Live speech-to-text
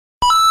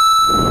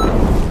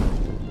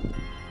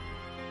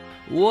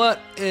What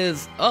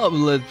is up,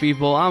 lit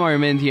people? I'm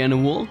Armenti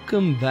and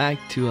welcome back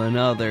to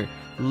another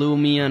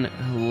Loomian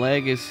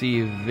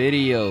Legacy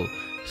video.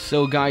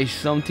 So guys,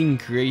 something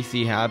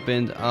crazy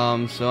happened.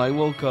 So I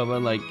woke up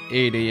at like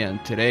 8 a.m.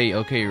 today,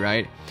 okay,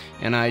 right?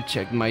 And I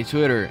checked my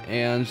Twitter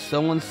and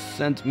someone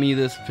sent me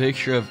this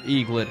picture of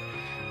Eaglet.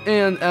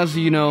 And as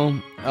you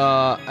know,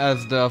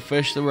 as the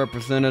official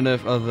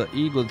representative of the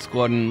Eaglet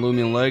squad in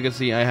Loomian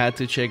Legacy, I had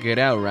to check it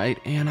out, right?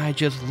 And I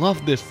just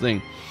love this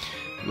thing.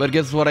 But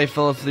guess what? I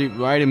fell asleep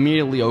right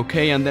immediately,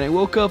 okay? And then I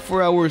woke up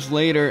 4 hours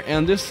later,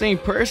 and this same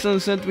person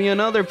sent me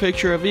another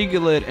picture of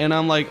Eaglet, and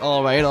I'm like,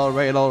 alright,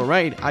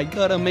 I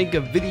gotta make a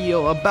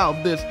video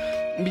about this,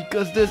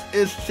 because this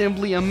is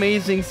simply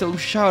amazing. So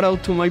shout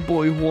out to my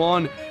boy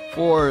Juan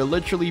for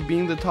literally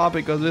being the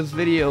topic of this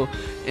video.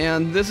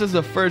 And this is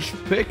the first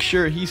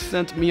picture he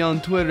sent me on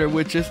Twitter,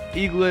 which is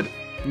Eaglet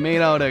made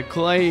out of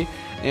clay,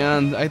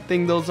 and I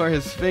think those are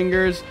his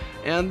fingers.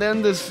 And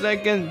then the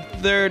second,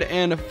 third,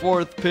 and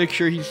fourth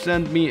picture he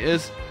sent me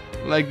is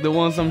like the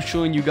ones I'm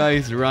showing you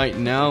guys right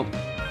now,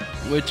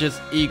 which is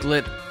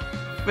Eaglet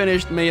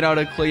finished made out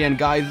of clay. And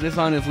guys, this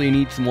honestly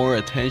needs more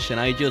attention.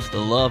 I just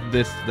love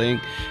this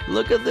thing.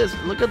 Look at this,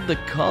 look at the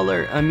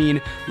color. I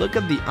mean, look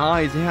at the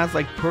eyes. It has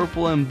like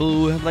purple and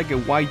blue, it has like a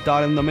white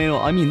dot in the middle.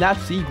 I mean,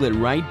 that's Eaglet,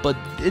 right? But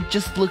it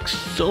just looks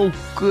so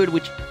good,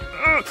 which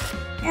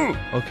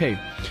okay.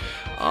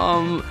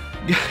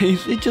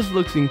 Guys, it just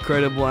looks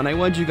incredible, and I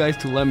want you guys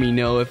to let me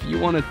know if you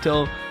want to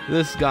tell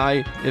this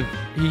guy if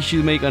he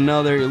should make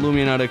another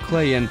Loomian out of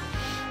clay. And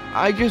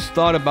I just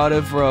thought about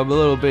it for a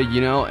little bit, you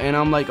know, and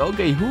I'm like,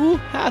 okay, who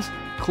has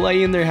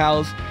clay in their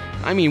house?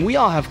 I mean, we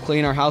all have clay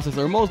in our houses,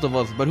 or most of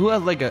us, but who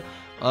has like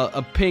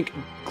a pink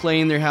clay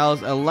in their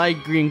house, a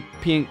light green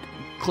pink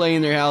clay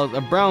in their house,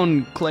 a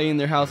brown clay in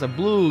their house, a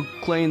blue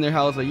clay in their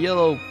house, a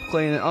yellow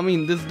clay I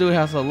mean, this dude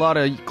has a lot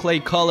of clay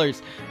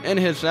colors in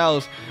his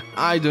house.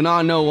 I do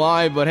not know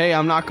why, but hey,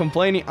 I'm not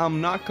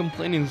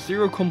complaining.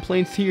 Zero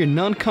complaints here,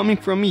 none coming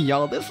from me,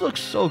 y'all. This looks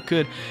so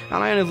good,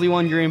 and I honestly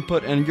want your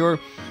input and your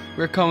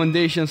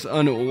recommendations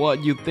on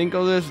what you think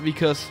of this,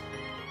 because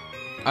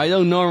I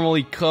don't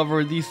normally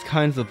cover these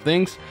kinds of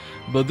things,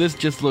 but this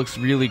just looks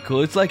really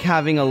cool. It's like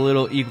having a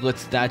little Eaglet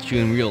statue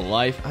in real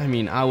life. I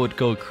mean, I would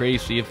go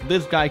crazy if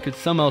this guy could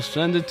somehow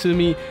send it to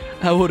me.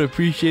 I would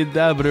appreciate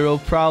that, but it'll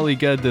probably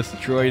get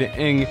destroyed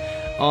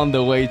on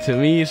the way to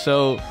me,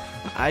 so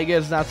I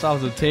guess that's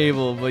off the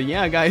table. But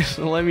yeah, guys,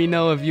 let me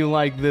know if you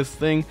like this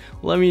thing.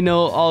 Let me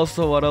know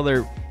also what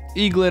other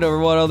Eaglet or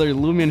what other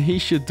Loomian he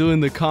should do in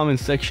the comment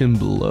section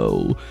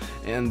below.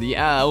 And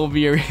yeah, that will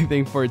be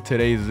everything for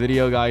today's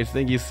video, guys.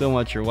 Thank you so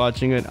much for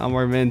watching it. I'm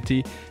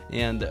Armenti,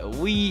 and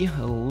we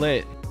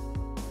lit.